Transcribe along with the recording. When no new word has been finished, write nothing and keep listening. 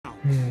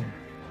Gonna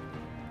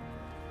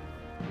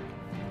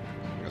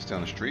stay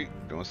on the street,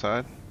 go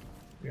inside.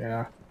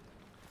 Yeah.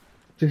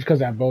 Just because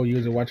that bow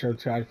user watch out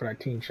for that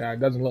team shot. It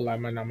doesn't look like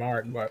my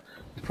mark, but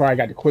he's probably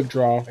got the quick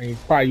draw and he's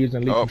probably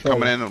using lead control.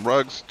 Coming in on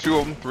rugs, 2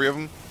 of them, 3 of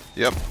them.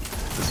 Yep.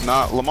 It's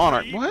not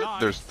Lamont.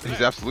 What?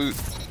 He's absolute.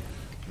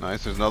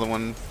 Nice. There's another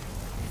one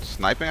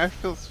sniping. I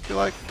feel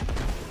like.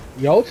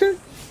 Yolton?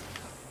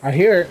 I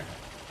hear it.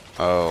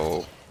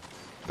 Oh,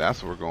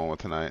 that's what we're going with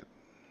tonight.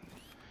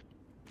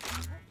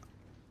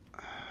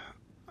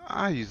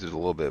 I used it a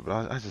little bit,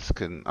 but I just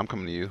couldn't. I'm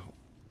coming to you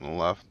on the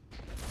left.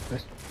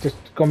 It's just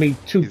gonna be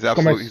 2. He's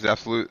absolute. He's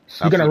absolute.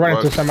 You're gonna run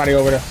into somebody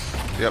over there.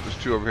 Yep, there's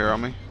 2 over here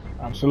on me.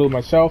 I'm salute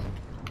myself.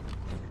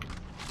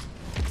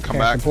 Come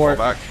back. Fall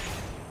back.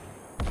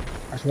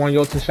 That's 1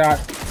 Yolton shot.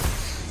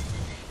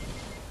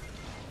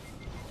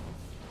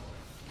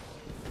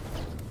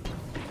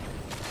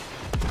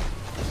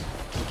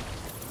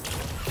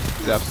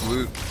 He's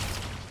absolute.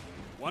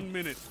 1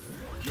 minute.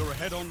 You're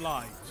ahead on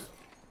lives.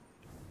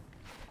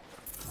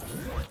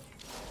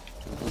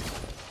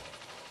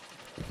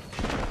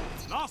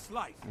 Last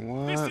life.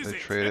 What? They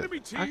traded.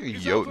 I can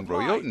Jotun,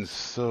 bro. Jotun's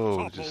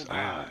so just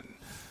odd.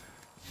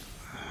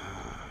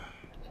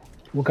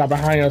 What got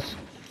behind us?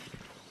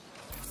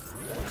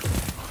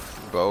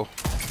 Bo.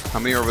 How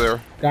many over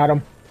there? Got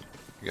him.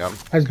 You got him.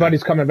 His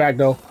buddy's coming back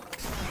though.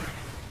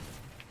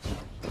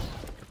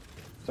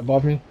 It's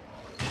above me.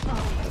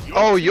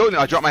 Oh, Jotun,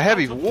 I dropped my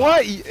heavy.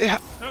 What?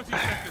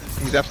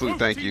 He's absolute.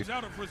 Thank you.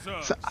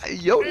 So,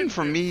 Jotun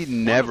for me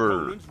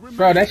never.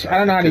 Bro, that's I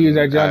don't know how to use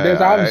that jump.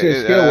 There's obviously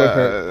a skill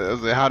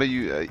with it. How do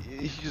you?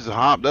 He just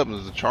hopped up and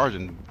was a charge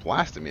and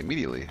blasted me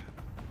immediately.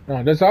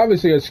 No, there's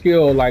obviously a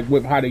skill like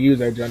with how to use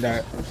that jump.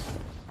 That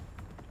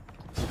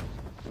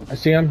I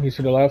see him. He's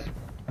to the left.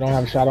 I don't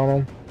have a shot on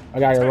him. I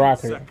got your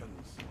rocket.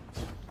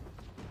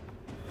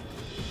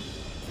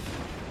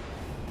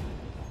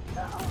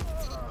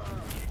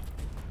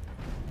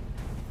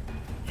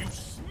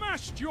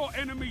 Your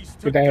enemies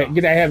get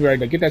that heavy right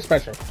there. Get that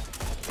special.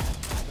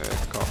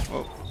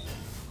 Oh,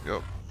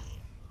 yep.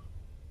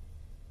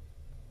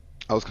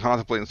 I was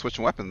contemplating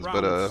switching weapons,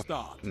 but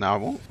now I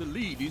won't. The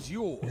lead is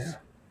yours. Yeah.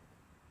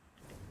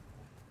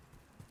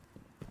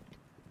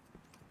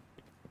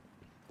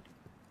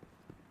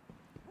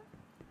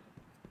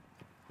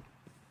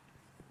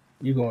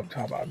 You go up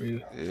top,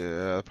 Bobby.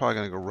 Yeah, probably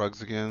gonna go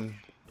rugs again.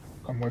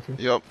 Come with you.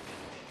 Yep.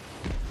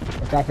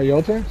 Watch out for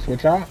Jolton.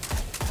 Switch out.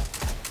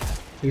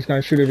 He's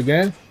gonna shoot it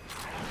again.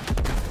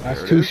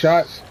 That's 2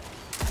 shots.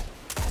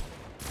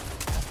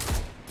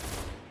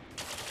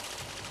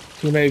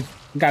 Teammate,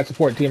 got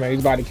support teammate.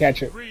 He's about to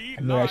catch it. I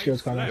knew that shit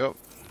was coming. Yep.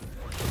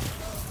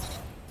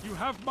 You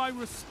have my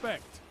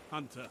respect,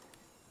 Hunter.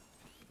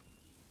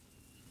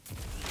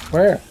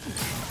 Where?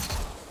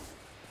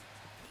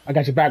 I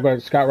got your back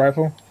with scout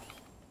rifle.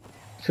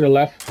 To the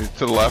left.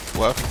 To the left.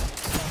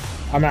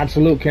 I'm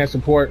absolute. Can't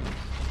support.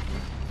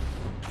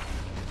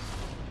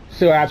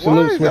 Still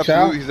absolute. What? Switch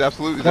out. He's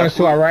absolute. He's one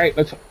to our right.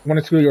 Let's want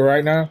to screw you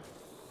right now.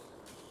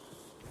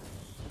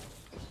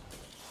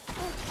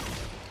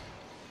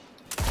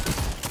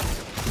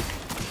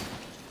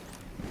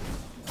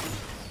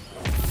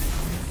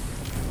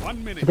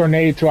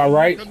 Grenade to our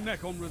right.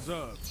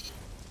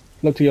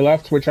 Look to your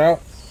left. Switch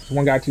out. There's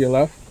one guy to your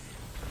left.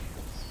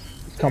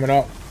 He's coming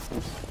up.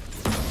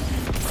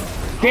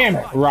 Damn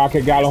it!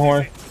 Rocket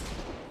Gallahorn.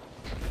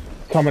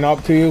 Coming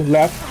up to you.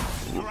 Left.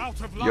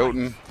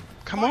 Jotun.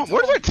 Come on,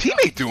 what is our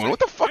teammate doing? What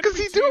the fuck is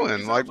he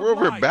doing? Like, we're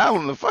over here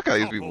battling the fuck out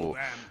of these people.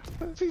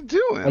 What is he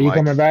doing? Are you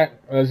coming back?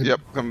 Yep,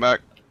 coming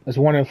back. There's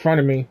one in front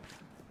of me,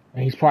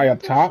 and he's probably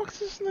up top. What's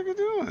this nigga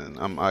doing?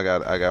 I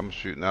got him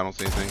shooting. I don't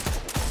see anything.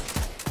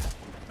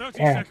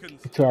 Yeah,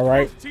 to our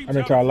right. I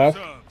mean to our left.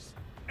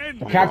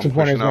 The capture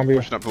point is gonna be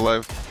pushing up the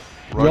left.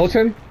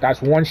 Jolton.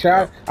 That's 1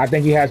 shot. I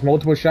think he has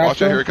multiple shots.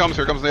 Watch it. Here he comes.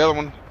 Here comes the other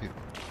one.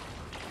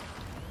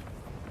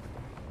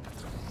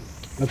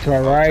 Look to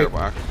our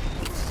right.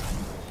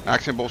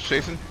 Action bolts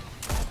chasing.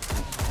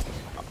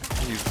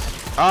 He's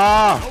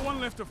no one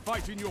left to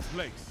fight in your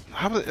place.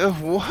 How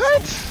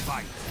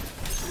what?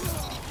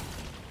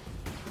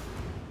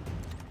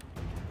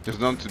 There's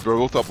none to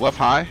both up left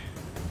high.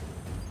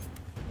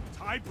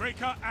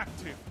 Tiebreaker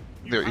active.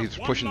 There, he's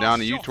pushing down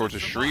to you towards the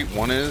street.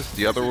 One is.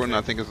 The other one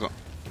I think is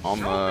on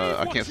the.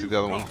 I can't see the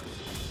other one.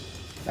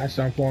 That's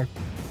done for him.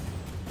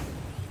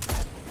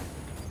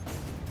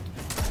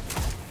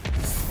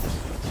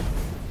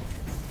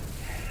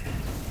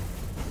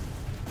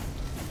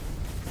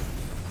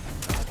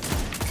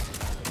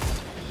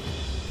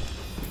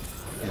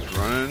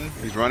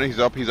 He's running. He's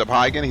up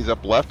high again. He's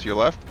up left to your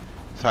left.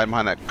 He's hiding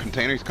behind that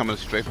container. He's coming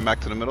straight from back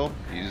to the middle.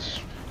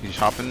 He's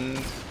hopping.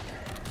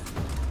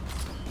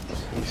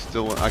 He's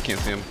still. I can't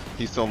see him.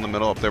 He's still in the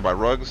middle up there by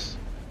rugs.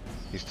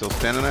 He's still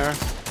standing there.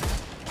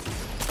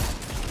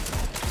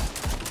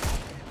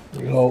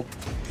 We hope.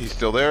 He's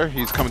still there.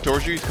 He's coming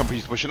towards you.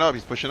 He's pushing up.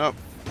 He's pushing up.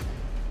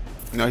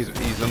 No, he's at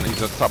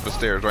the top of the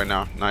stairs right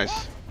now.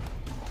 Nice.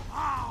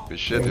 Good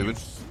shit, dude.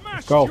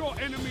 Go.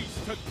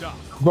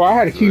 Bro, I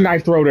had a key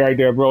knife throw right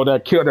there, bro.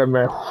 That killed that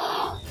man.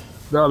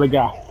 The other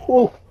guy.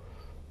 Whoa.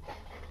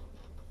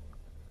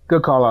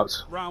 Good call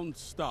outs. Round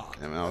start.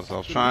 Yeah, man, I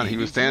was trying. He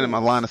was standing in my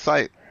line of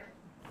sight.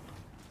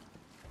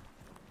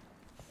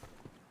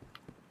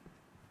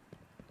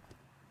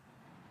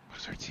 What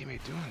is our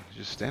teammate doing? He's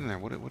just standing there.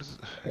 What is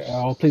it?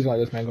 Oh, please don't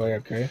let this man go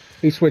AFK.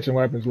 He's switching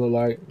weapons, look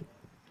like.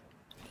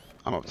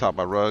 I'm up top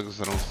by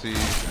rugs. I don't see.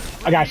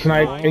 I got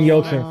Snipe and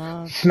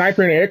Yolton.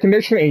 Sniper in the air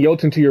conditioner and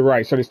Yolton to your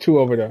right. So there's two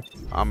over there.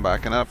 I'm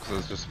backing up because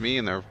it's just me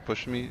and they're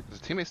pushing me. Is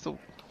the teammate still?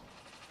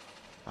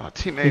 Oh,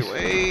 teammate,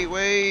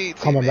 wait.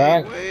 Coming Teammate,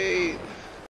 back. Wait.